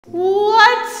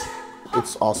What?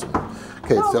 It's awesome.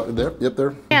 Okay, it's out there. Yep,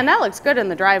 there. Man, that looks good in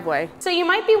the driveway. So you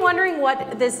might be wondering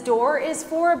what this door is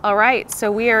for. All right,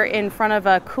 so we are in front of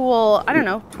a cool, I don't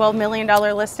know, $12 million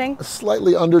listing.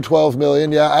 Slightly under 12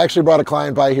 million. Yeah, I actually brought a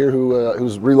client by here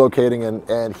who's relocating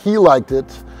and he liked it.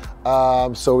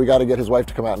 So we got to get his wife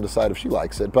to come out and decide if she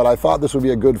likes it. But I thought this would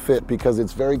be a good fit because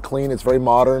it's very clean, it's very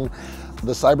modern.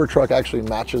 The Cybertruck actually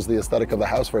matches the aesthetic of the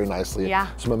house very nicely. Yeah.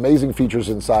 Some amazing features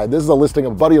inside. This is a listing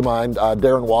of a buddy of mine,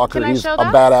 Darren Walker. Can I He's show a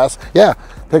that? badass. Yeah,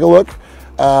 take a look.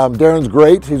 Darren's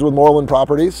great. He's with Moreland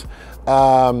Properties.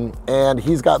 And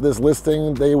he's got this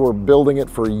listing. They were building it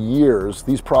for years.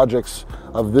 These projects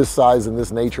of this size and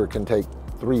this nature can take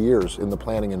 3 years in the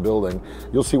planning and building.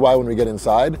 You'll see why when we get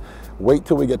inside. Wait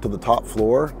till we get to the top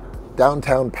floor.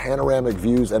 Downtown panoramic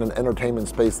views and an entertainment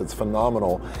space that's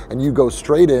phenomenal. And you go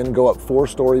straight in, go up 4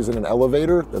 stories in an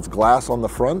elevator that's glass on the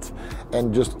front,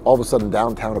 and just all of a sudden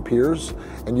downtown appears.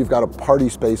 And you've got a party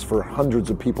space for hundreds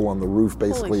of people on the roof,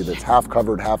 basically, that's half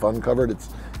covered, half uncovered. It's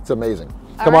amazing.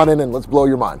 Come on in and let's blow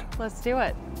your mind. Let's do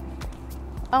it.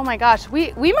 Oh my gosh,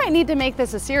 we might need to make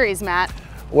this a series, Matt.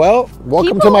 Well,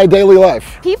 welcome to my daily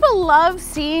life. People love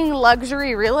seeing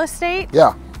luxury real estate.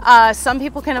 Yeah. Some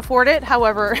people can afford it,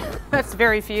 however, that's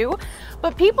very few.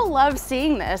 But people love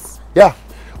seeing this. Yeah.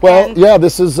 Well, yeah,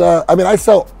 this is, I mean, I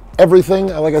sell everything.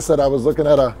 Like I said, I was looking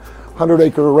at a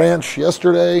 100-acre ranch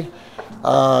yesterday.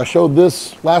 Showed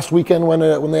this last weekend when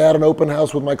they had an open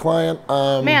house with my client.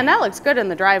 Man, that looks good in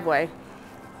the driveway.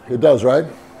 It does, right?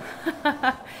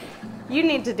 You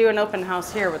need to do an open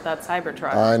house here with that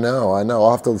Cybertruck. I know.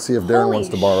 I'll have to see if Darren wants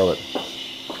to borrow it.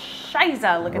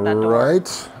 Shiza, look at that door.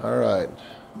 Right, all right.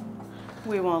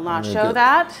 We will not show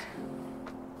that.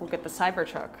 We'll get the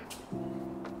Cybertruck.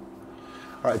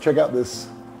 All right, check out this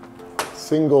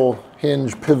single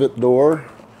hinge pivot door.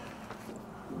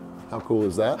 How cool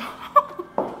is that?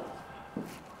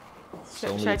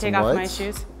 Should I take off my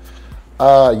shoes?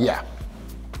 Yeah.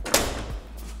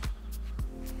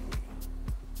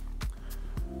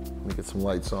 Let me get some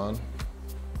lights on.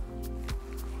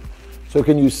 So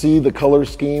can you see the color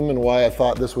scheme and why I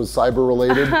thought this was cyber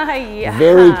related? Yeah.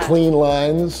 Very clean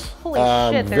lines. Holy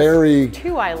shit, there's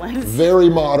 2 islands. Very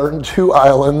modern, 2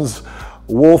 islands,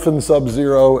 Wolf and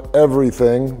Sub-Zero,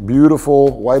 everything.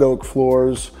 Beautiful white oak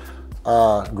floors,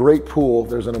 great pool.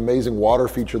 There's an amazing water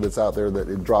feature that's out there that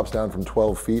it drops down from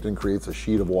 12 feet and creates a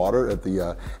sheet of water at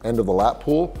the end of the lap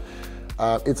pool.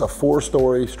 It's a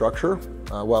 4-story structure,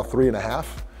 well, 3.5.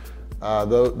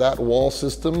 That wall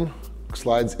system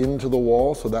slides into the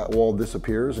wall, so that wall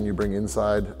disappears and you bring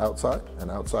inside outside and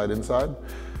outside inside.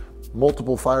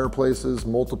 Multiple fireplaces,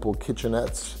 multiple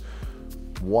kitchenettes,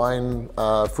 wine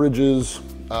fridges,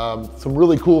 some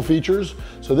really cool features.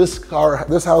 So this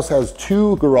house has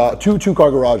 2 two-car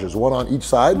garages, 1 on each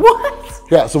side. What?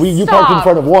 Yeah, so you parked in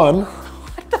front of one.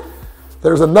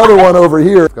 There's another one over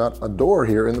here. Got a door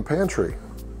here in the pantry.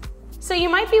 So you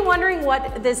might be wondering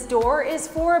what this door is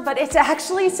for, but it's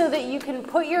actually so that you can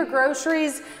put your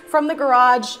groceries from the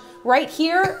garage right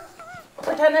here,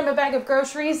 pretend I'm a bag of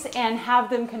groceries, and have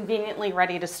them conveniently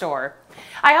ready to store.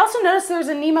 I also noticed there's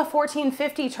a NEMA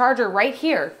 1450 charger right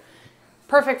here.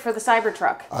 Perfect for the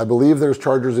Cybertruck. I believe there's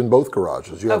chargers in both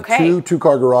garages. You have 2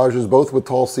 two-car garages, both with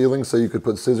tall ceilings, so you could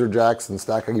put scissor jacks and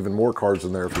stack even more cars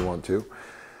in there if you want to.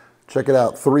 Check it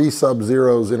out, 3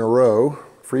 Sub-Zeros in a row.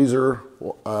 Freezer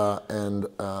and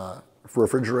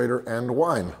refrigerator and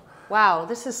wine. Wow,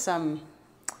 this is some,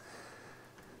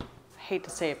 I hate to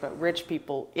say it, but rich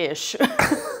people-ish.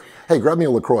 Hey, grab me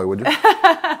a LaCroix, would you?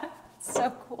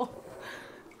 So cool.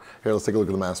 Here, let's take a look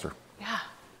at the master. Yeah.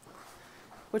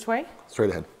 Which way?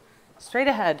 Straight ahead. Straight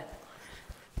ahead.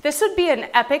 This would be an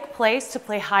epic place to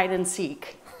play hide and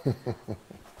seek.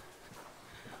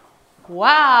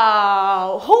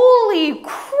 Wow, holy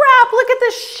crap, look at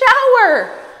the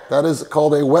shower. That is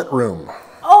called a wet room.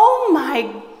 Oh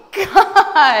my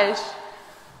gosh.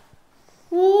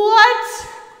 What?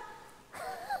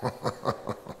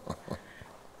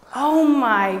 Oh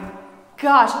my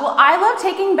gosh. Well, I love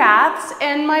taking baths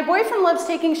and my boyfriend loves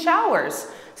taking showers.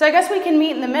 So I guess we can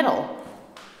meet in the middle.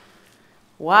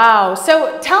 Wow,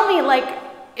 so tell me, like,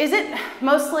 is it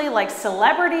mostly like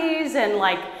celebrities and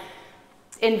like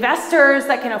investors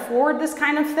that can afford this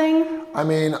kind of thing? I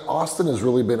mean, Austin has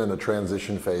really been in a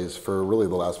transition phase for really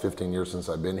the last 15 years since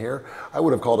I've been here. I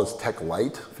would have called us tech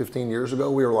light 15 years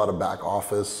ago. We were a lot of back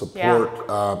office, support,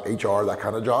 HR, that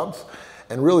kind of jobs.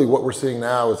 And really what we're seeing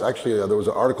now is actually, there was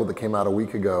an article that came out a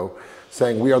week ago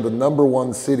saying we are the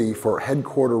 #1 city for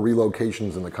headquarter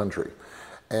relocations in the country.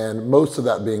 And most of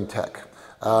that being tech.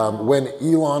 When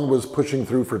Elon was pushing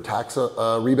through for tax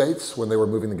rebates, when they were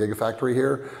moving the Gigafactory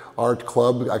here, our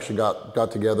club actually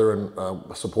got together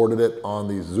and supported it on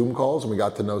these Zoom calls, and we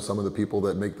got to know some of the people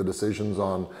that make the decisions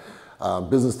on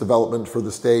business development for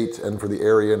the state and for the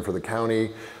area and for the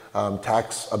county,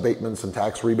 tax abatements and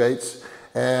tax rebates.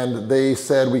 And they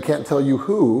said, we can't tell you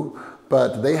who,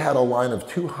 but they had a line of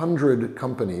 200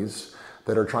 companies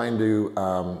that are trying to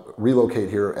relocate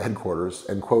here at headquarters,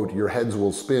 and quote, your heads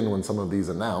will spin when some of these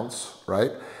announce,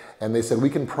 right? And they said, we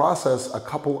can process a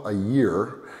couple a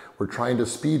year. We're trying to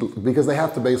speed, because they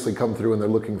have to basically come through and they're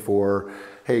looking for,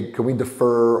 hey, can we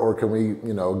defer, or can we,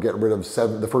 you know, get rid of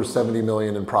the first 70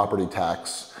 million in property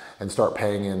tax and start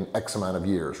paying in X amount of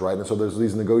years, right? And so there's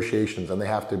these negotiations, and they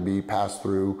have to be passed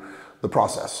through the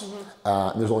process.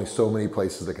 And there's only so many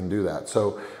places that can do that.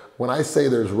 So when I say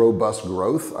there's robust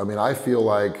growth, I mean, I feel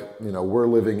like, you know, we're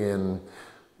living in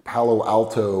Palo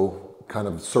Alto kind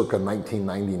of circa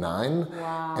 1999.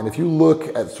 Wow. And if you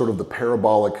look at sort of the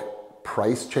parabolic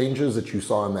price changes that you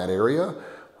saw in that area,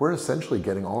 we're essentially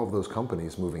getting all of those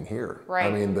companies moving here. Right.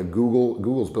 I mean,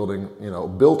 Google's building, you know,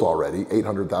 built already,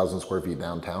 800,000 square feet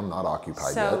downtown, not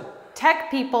occupied yet. So tech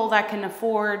people that can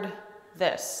afford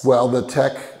this. Well, the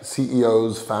tech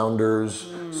CEOs,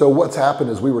 founders. So what's happened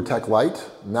is we were tech light.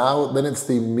 Now, then it's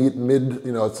the mid,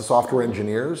 you know, it's the software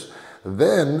engineers.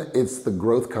 Then it's the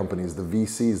growth companies, the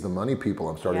VCs, the money people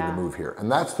I'm starting to move here.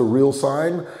 And that's the real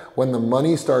sign when the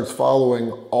money starts following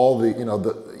all the, you know,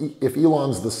 if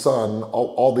Elon's the sun,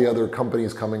 all the other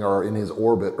companies coming are in his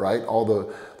orbit, right? All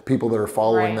the people that are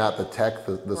following that, the tech,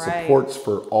 the supports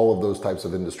for all of those types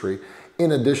of industry.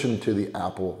 In addition to the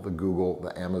Apple, the Google,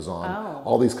 the Amazon,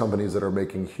 all these companies that are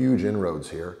making huge inroads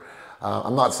here.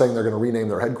 I'm not saying they're going to rename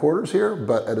their headquarters here,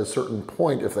 but at a certain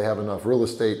point, if they have enough real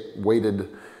estate weighted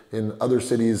in other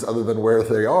cities other than where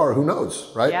they are, who knows,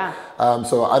 right? Yeah.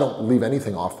 So I don't leave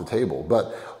anything off the table.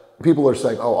 But people are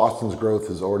saying, oh, Austin's growth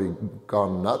has already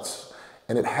gone nuts.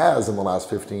 And it has in the last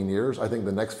 15 years. I think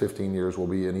the next 15 years will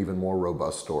be an even more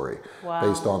robust story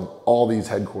based on all these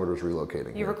headquarters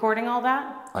relocating. You recording all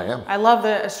that? I am. I love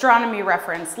the astronomy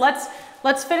reference. Let's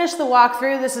finish the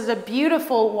walkthrough. This is a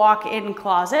beautiful walk-in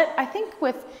closet. I think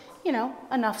with, you know,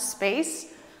 enough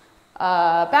space.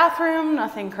 Bathroom,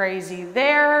 nothing crazy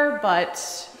there, but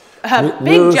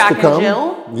big Jack and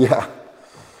Jill. Yeah.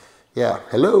 Yeah.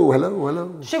 Hello, hello,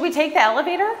 hello. Should we take the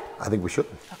elevator? I think we should.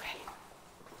 Okay.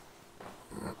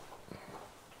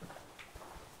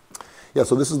 Yeah,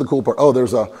 so this is the cool part. Oh,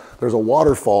 there's a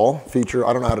waterfall feature.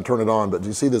 I don't know how to turn it on, but do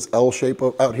you see this L shape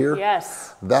out here?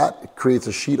 Yes. That creates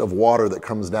a sheet of water that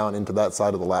comes down into that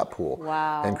side of the lap pool.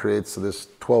 Wow. And creates this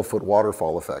 12-foot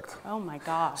waterfall effect. Oh my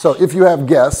gosh. So if you have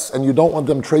guests and you don't want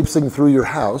them traipsing through your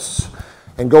house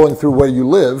and going through where you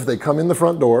live, they come in the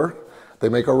front door, they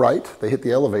make a right, they hit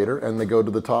the elevator, and they go to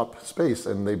the top space,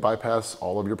 and they bypass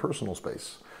all of your personal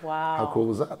space. Wow. How cool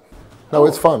is that? No,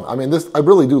 it's fun. I mean, I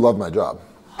really do love my job.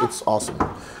 It's awesome.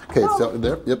 Okay, it's down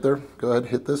there. Yep, there. Go ahead,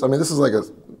 hit this. I mean, this is like a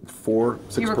 4-6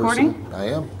 person. You recording? I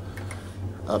am.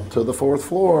 Up to the 4th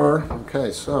floor.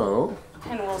 Okay, so.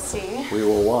 And we'll see. We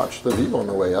will watch the view on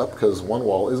the way up because one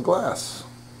wall is glass.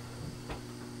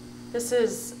 This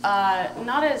is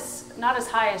not as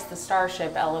high as the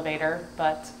Starship elevator,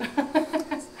 but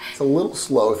it's a little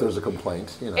slow if there's a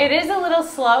complaint. You know. It is a little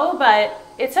slow, but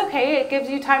it's okay. It gives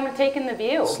you time to take in the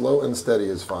view. Slow and steady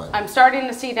is fine. I'm starting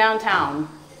to see downtown.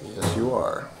 Yes, you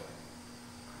are.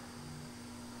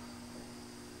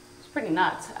 It's pretty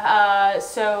nuts.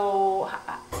 So,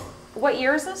 what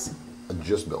year is this?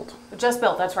 Just built. Just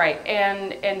built. That's right.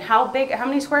 And how big? How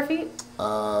many square feet?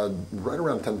 Right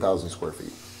around 10,000 square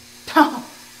feet. Oh,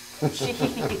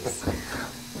 jeez.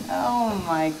 Oh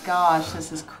my gosh,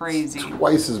 this is crazy.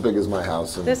 Twice as big as my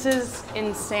house. This is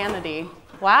insanity.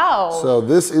 Wow. So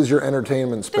this is your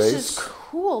entertainment space. This is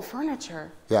cool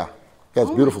furniture. Yeah. Yeah,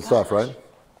 it's beautiful stuff, right?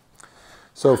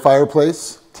 So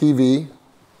fireplace, TV,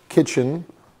 kitchen,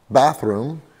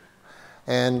 bathroom,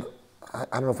 and I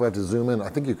don't know if we have to zoom in. I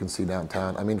think you can see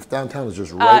downtown. I mean, downtown is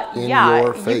just right in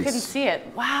your face. Yeah, you can see it.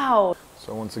 Wow.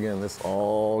 So once again, this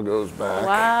all goes back.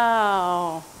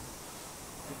 Wow.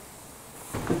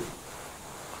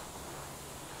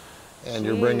 And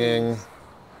you're bringing.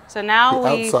 So now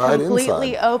we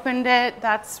completely inside. opened it.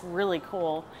 That's really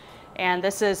cool. And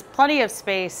this is plenty of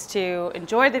space to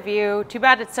enjoy the view. Too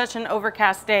bad it's such an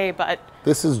overcast day, but.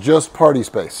 This is just party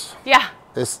space. Yeah.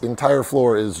 This entire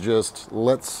floor is just,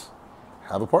 let's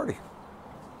have a party.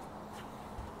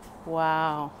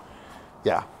 Wow.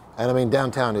 Yeah. And I mean,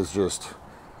 downtown is just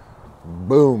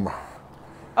boom.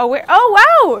 Oh,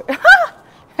 wow.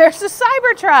 There's a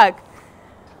Cybertruck.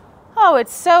 Oh,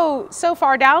 it's so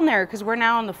far down there because we're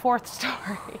now on the 4th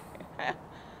story.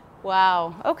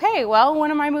 Wow. Okay, well,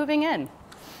 when am I moving in?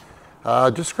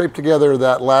 Just scrape together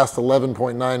that last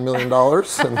 $11.9 million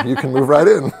and you can move right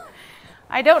in.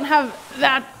 I don't have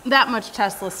that much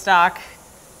Tesla stock.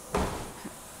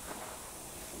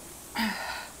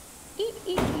 Eat,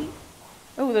 eat, eat.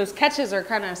 Oh, those catches are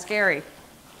kind of scary.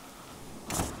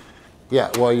 Yeah,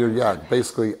 well, you're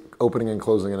basically opening and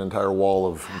closing an entire wall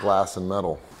of glass and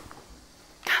metal.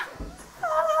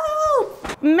 Oh!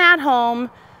 Matt Home,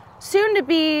 soon to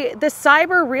be the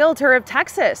Cyber Realtor of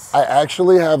Texas. I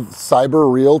actually have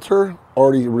Cyber Realtor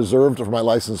already reserved for my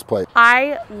license plate.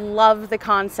 I love the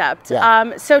concept.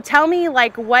 Yeah. So tell me,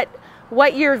 like, what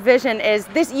your vision is.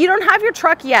 You don't have your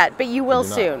truck yet, but you will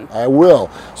soon. I will.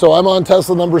 So I'm on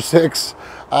Tesla number 6.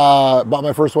 Bought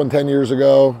my first one 10 years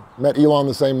ago. Met Elon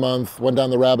the same month. Went down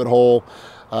the rabbit hole.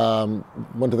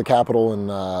 Went to the Capitol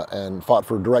and fought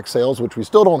for direct sales, which we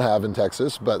still don't have in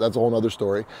Texas, but that's a whole other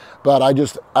story. But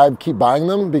I keep buying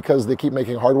them because they keep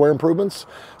making hardware improvements.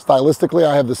 Stylistically,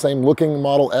 I have the same looking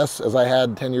Model S as I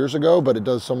had 10 years ago, but it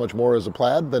does so much more as a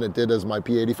Plaid than it did as my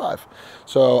P85.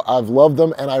 So I've loved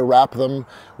them, and I wrap them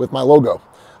with my logo.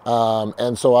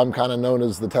 And so I'm kind of known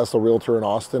as the Tesla Realtor in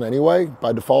Austin anyway,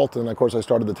 by default. And of course, I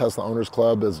started the Tesla Owners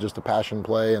Club as just a passion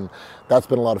play, and that's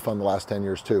been a lot of fun the last 10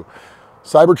 years too.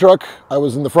 Cybertruck, I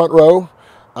was in the front row.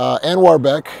 Anwar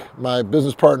Beck, my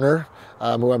business partner,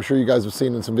 who I'm sure you guys have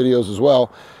seen in some videos as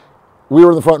well, we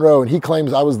were in the front row, and he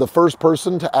claims I was the first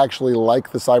person to actually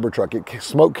like the Cybertruck.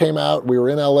 Smoke came out, we were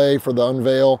in LA for the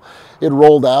unveil, it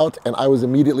rolled out, and I was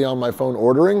immediately on my phone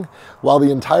ordering, while the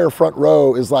entire front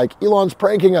row is like, Elon's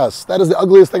pranking us. That is the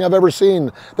ugliest thing I've ever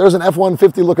seen. There's an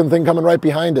F-150 looking thing coming right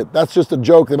behind it. That's just a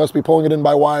joke. They must be pulling it in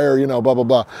by wire, you know, blah, blah,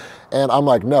 blah. And I'm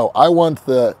like, no, I want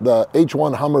the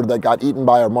H1 Hummer that got eaten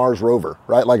by a Mars rover,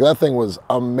 right? Like, that thing was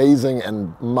amazing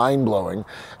and mind-blowing.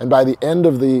 And by the end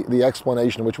of the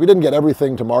explanation, which we didn't get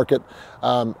everything to market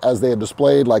as they had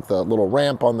displayed, like the little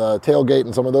ramp on the tailgate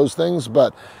and some of those things,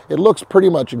 but it looks pretty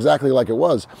much exactly like it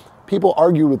was. People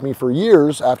argued with me for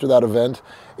years after that event,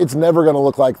 it's never going to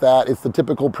look like that. It's the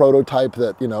typical prototype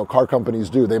that, you know, car companies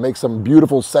do. They make some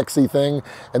beautiful, sexy thing,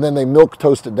 and then they milk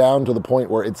toast it down to the point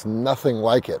where it's nothing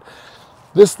like it.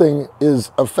 This thing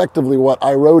is effectively what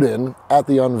I rode in at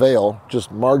the unveil,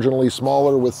 just marginally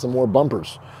smaller with some more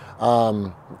bumpers.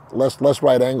 Less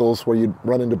right angles where you'd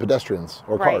run into pedestrians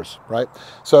or cars, right?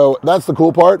 So that's the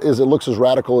cool part, is it looks as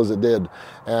radical as it did,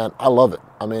 and I love it.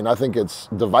 I mean, I think it's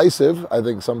divisive. I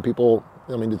think some people,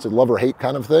 I mean, it's a love or hate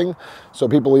kind of thing. So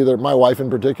people either, my wife in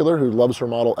particular, who loves her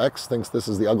Model X, thinks this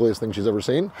is the ugliest thing she's ever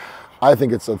seen. I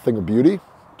think it's a thing of beauty.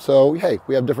 So, hey,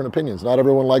 we have different opinions. Not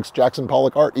everyone likes Jackson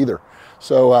Pollock art either.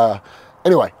 So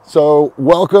anyway, so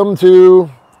welcome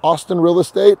to Austin real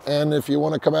estate. And if you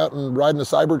want to come out and ride in a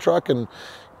Cybertruck and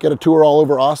get a tour all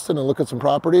over Austin and look at some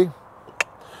property,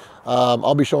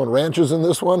 I'll be showing ranches in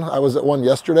this one. I was at one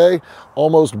yesterday,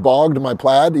 almost bogged my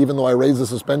Plaid, even though I raised the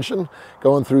suspension,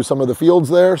 going through some of the fields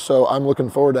there. So I'm looking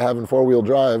forward to having four-wheel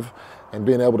drive and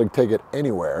being able to take it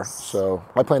anywhere. So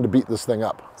I plan to beat this thing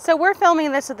up. So we're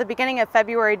filming this at the beginning of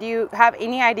February. Do you have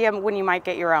any idea when you might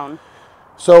get your own?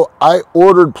 So I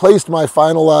placed my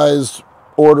finalized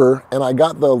order, and I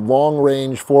got the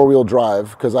long-range four-wheel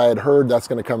drive because I had heard that's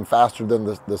going to come faster than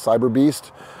the Cyber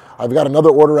Beast. I've got another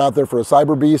order out there for a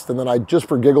Cyber Beast, and then just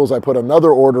for giggles, I put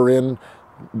another order in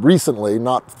recently,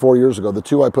 not 4 years ago. The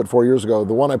two I put 4 years ago,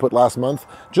 the one I put last month,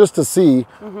 just to see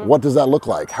what does that look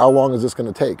like? How long is this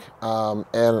going to take?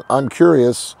 And I'm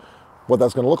curious what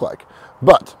that's going to look like.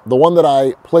 But the one that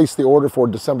I placed the order for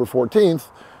December 14th,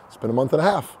 it's been a month and a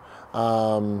half.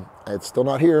 It's still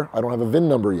not here. I don't have a VIN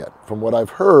number yet. From what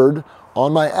I've heard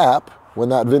on my app, when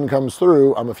that VIN comes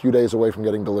through, I'm a few days away from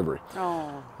getting delivery.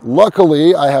 Oh.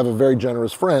 Luckily, I have a very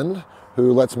generous friend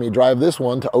who lets me drive this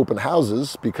one to open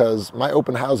houses, because my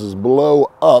open houses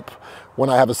blow up when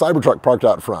I have a Cybertruck parked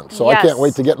out front. So I can't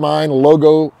wait to get mine,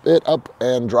 logo it up,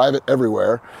 and drive it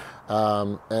everywhere.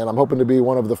 And I'm hoping to be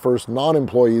one of the first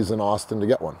non-employees in Austin to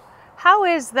get one. How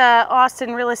is the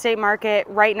Austin real estate market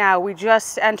right now? We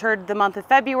just entered the month of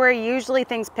February. Usually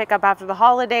things pick up after the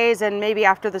holidays and maybe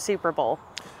after the Super Bowl.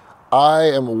 I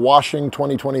am washing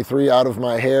 2023 out of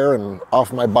my hair and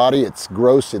off my body. It's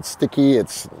gross, it's sticky,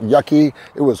 it's yucky.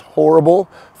 It was horrible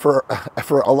for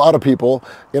a lot of people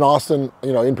in Austin,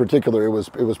 you know, in particular. It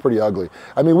was pretty ugly.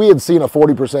 I mean, we had seen a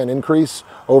 40% increase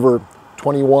over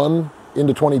 21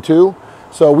 into 22.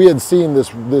 So we had seen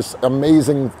this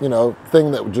amazing, you know,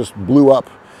 thing that just blew up.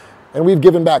 And we've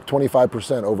given back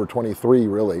 25% over 23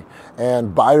 really.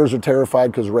 And buyers are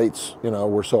terrified because rates,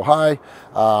 were so high.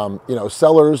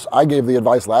 Sellers, I gave the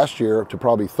advice last year to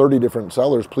probably 30 different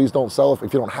sellers, please don't sell if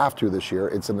you don't have to this year.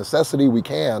 It's a necessity, we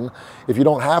can. If you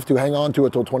don't have to, hang on to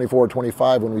it till 24 or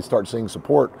 25 when we start seeing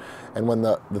support and when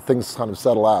the things kind of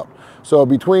settle out. So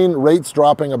between rates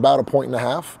dropping about 1.5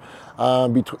 points,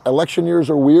 election years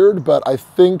are weird, but I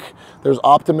think there's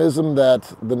optimism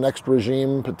that the next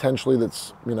regime potentially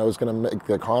that's, is going to make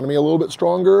the economy a little bit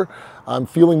stronger. I'm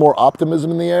feeling more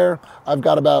optimism in the air. I've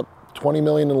got about 20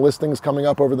 million in listings coming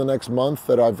up over the next month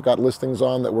that I've got listings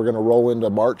on that we're going to roll into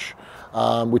March,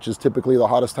 which is typically the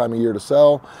hottest time of year to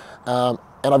sell.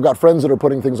 And I've got friends that are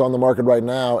putting things on the market right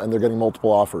now and they're getting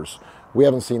multiple offers. We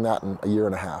haven't seen that in a year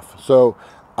and a half. So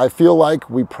I feel like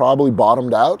we probably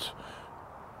bottomed out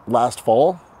last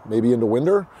fall, maybe into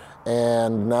winter,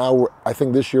 and now I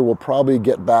think this year we'll probably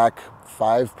get back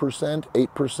 5%,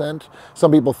 8%.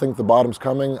 Some people think the bottom's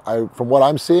coming. From what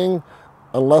I'm seeing,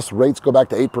 unless rates go back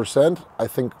to 8%, I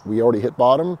think we already hit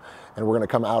bottom and we're going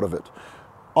to come out of it.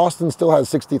 Austin still has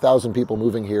 60,000 people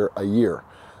moving here a year.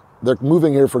 They're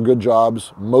moving here for good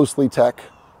jobs, mostly tech.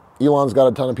 Elon's got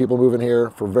a ton of people moving here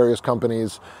for various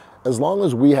companies. As long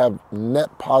as we have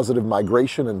net positive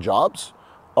migration and jobs,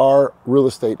 our real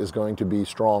estate is going to be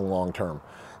strong long term.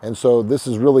 And so this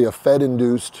is really a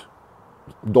Fed-induced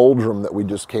doldrum that we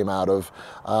just came out of.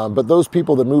 But those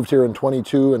people that moved here in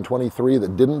 22 and 23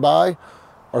 that didn't buy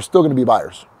are still going to be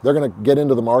buyers. They're going to get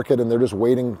into the market and they're just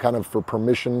waiting kind of for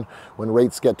permission when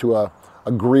rates get to a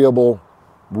agreeable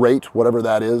rate, whatever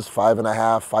that is,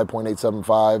 5.5, 5.875,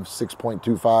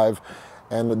 6.25.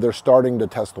 And they're starting to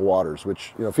test the waters,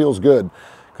 which feels good.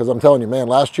 Because I'm telling you, man,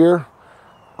 last year,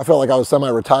 I felt like I was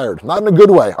semi-retired. Not in a good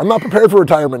way. I'm not prepared for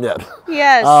retirement yet.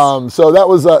 Yes. So that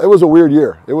was, it was a weird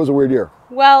year. It was a weird year.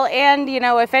 Well, and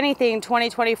if anything,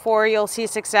 2024, you'll see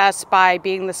success by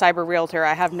being the cyber realtor.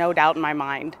 I have no doubt in my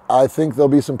mind. I think there'll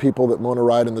be some people that want to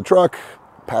ride in the truck.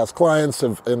 Past clients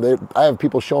I have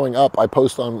people showing up. I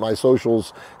post on my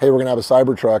socials, hey, we're gonna have a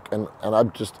Cybertruck, and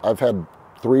I've had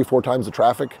 3-4 times the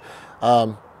traffic.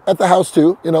 At the house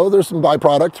too, there's some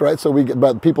byproducts, right?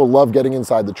 But people love getting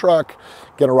inside the truck,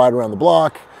 getting a ride around the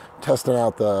block, testing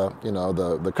out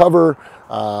the cover.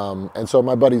 And so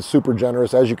my buddy's super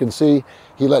generous. As you can see,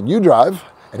 he let you drive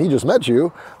and he just met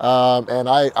you. And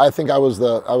I think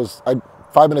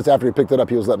 5 minutes after he picked it up,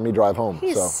 he was letting me drive home.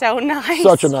 He's so nice.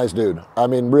 Such a nice dude. I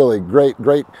mean, really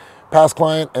great past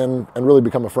client and really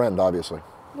become a friend, obviously.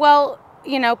 Well,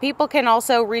 people can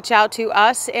also reach out to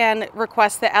us and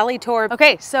request the Ellie tour.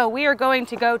 Okay, so we are going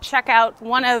to go check out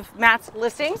one of Matt's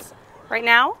listings right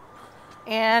now.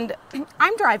 And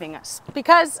I'm driving us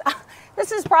because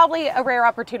this is probably a rare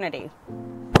opportunity.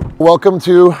 Welcome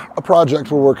to a project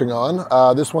we're working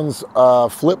on. This one's a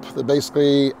flip that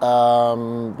basically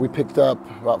we picked up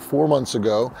about 4 months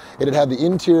ago. It had the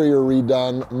interior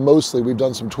redone mostly. We've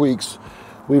done some tweaks.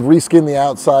 We've reskinned the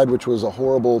outside, which was a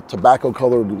horrible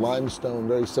tobacco-colored limestone,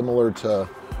 very similar to,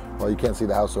 well, you can't see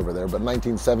the house over there, but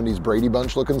 1970s Brady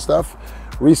Bunch looking stuff.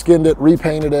 Reskinned it,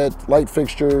 repainted it, light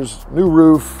fixtures, new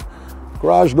roof,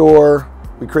 garage door.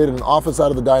 We created an office out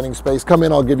of the dining space. Come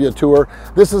in, I'll give you a tour.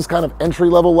 This is kind of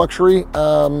entry-level luxury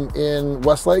in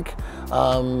Westlake.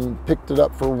 Picked it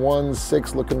up for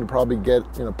 1.6, looking to probably get,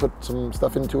 put some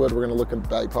stuff into it. We're gonna look at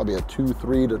probably a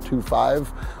 2.3 to 2.5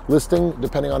 listing,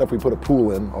 depending on if we put a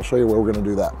pool in. I'll show you where we're gonna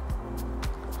do that.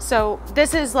 So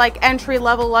this is like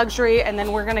entry-level luxury, and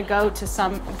then we're gonna go to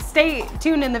some, stay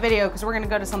tuned in the video because we're gonna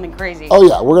go to something crazy. Oh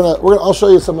yeah, I'll show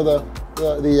you some of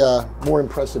the more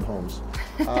impressive homes.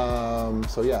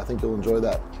 So yeah, I think you'll enjoy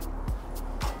that.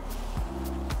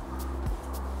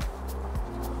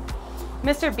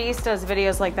 Mr. Beast does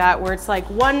videos like that where it's like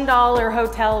 $1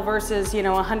 hotel versus,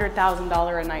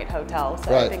 $100,000 a night hotel.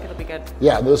 So right. I think it'll be good.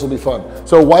 Yeah, this will be fun.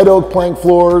 So white oak plank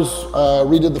floors,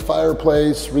 redid the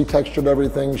fireplace, retextured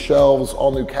everything, shelves,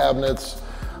 all new cabinets,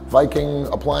 Viking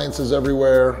appliances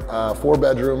everywhere,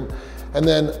 4-bedroom. And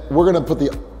then we're gonna put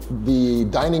the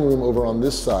dining room over on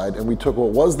this side, and we took what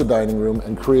was the dining room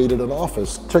and created an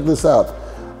office. Check this out.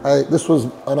 This was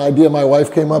an idea my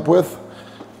wife came up with,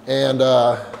 and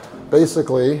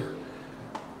basically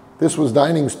this was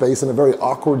dining space in a very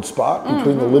awkward spot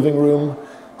between the living room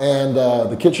and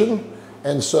the kitchen.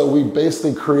 And so we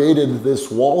basically created this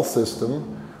wall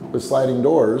system with sliding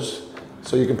doors,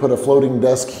 so you can put a floating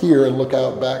desk here and look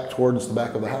out back towards the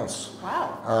back of the house.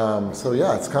 Wow. So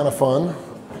yeah, it's kind of fun.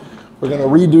 We're gonna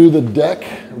redo the deck,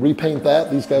 repaint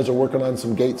that. These guys are working on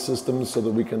some gate systems so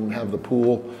that we can have the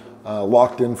pool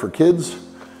locked in for kids.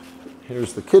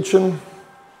 Here's the kitchen.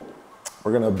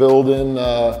 We're gonna build in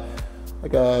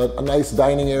like a nice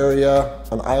dining area.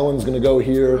 An island's gonna go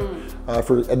here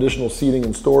for additional seating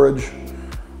and storage.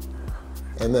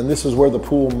 And then this is where the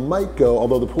pool might go,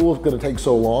 although the pool is gonna take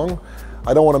so long.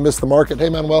 I don't wanna miss the market. Hey,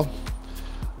 Manuel.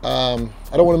 I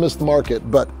don't wanna miss the market,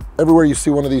 but everywhere you see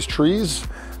one of these trees,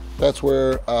 that's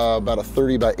where about a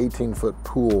 30 by 18 foot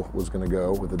pool was gonna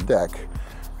go with a deck.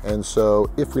 And so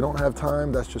if we don't have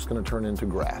time, that's just gonna turn into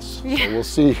grass. Yeah. So we'll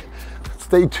see.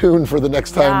 Stay tuned for the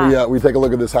next time we take a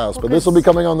look at this house. But this will be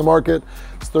coming on the market.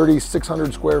 It's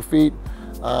 3,600 square feet.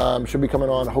 Should be coming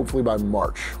on hopefully by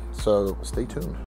March. So stay tuned.